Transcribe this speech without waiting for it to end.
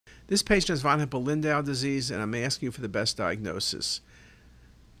This patient has von Hippel-Lindau disease, and I'm asking you for the best diagnosis.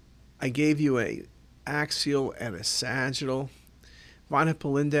 I gave you a axial and a sagittal. Von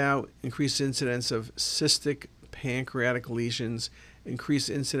Hippel-Lindau, increased incidence of cystic pancreatic lesions, increased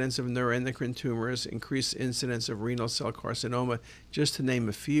incidence of neuroendocrine tumors, increased incidence of renal cell carcinoma, just to name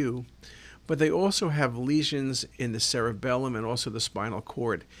a few. But they also have lesions in the cerebellum and also the spinal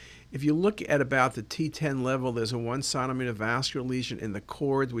cord. If you look at about the T10 level, there's a 1 centimeter vascular lesion in the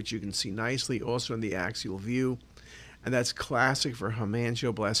cord, which you can see nicely also in the axial view, and that's classic for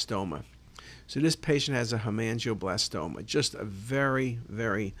hemangioblastoma. So this patient has a hemangioblastoma, just a very,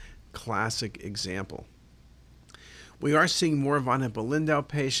 very classic example. We are seeing more von Hippel-Lindau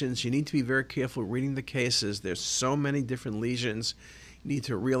patients. You need to be very careful reading the cases. There's so many different lesions. You need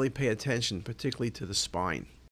to really pay attention, particularly to the spine.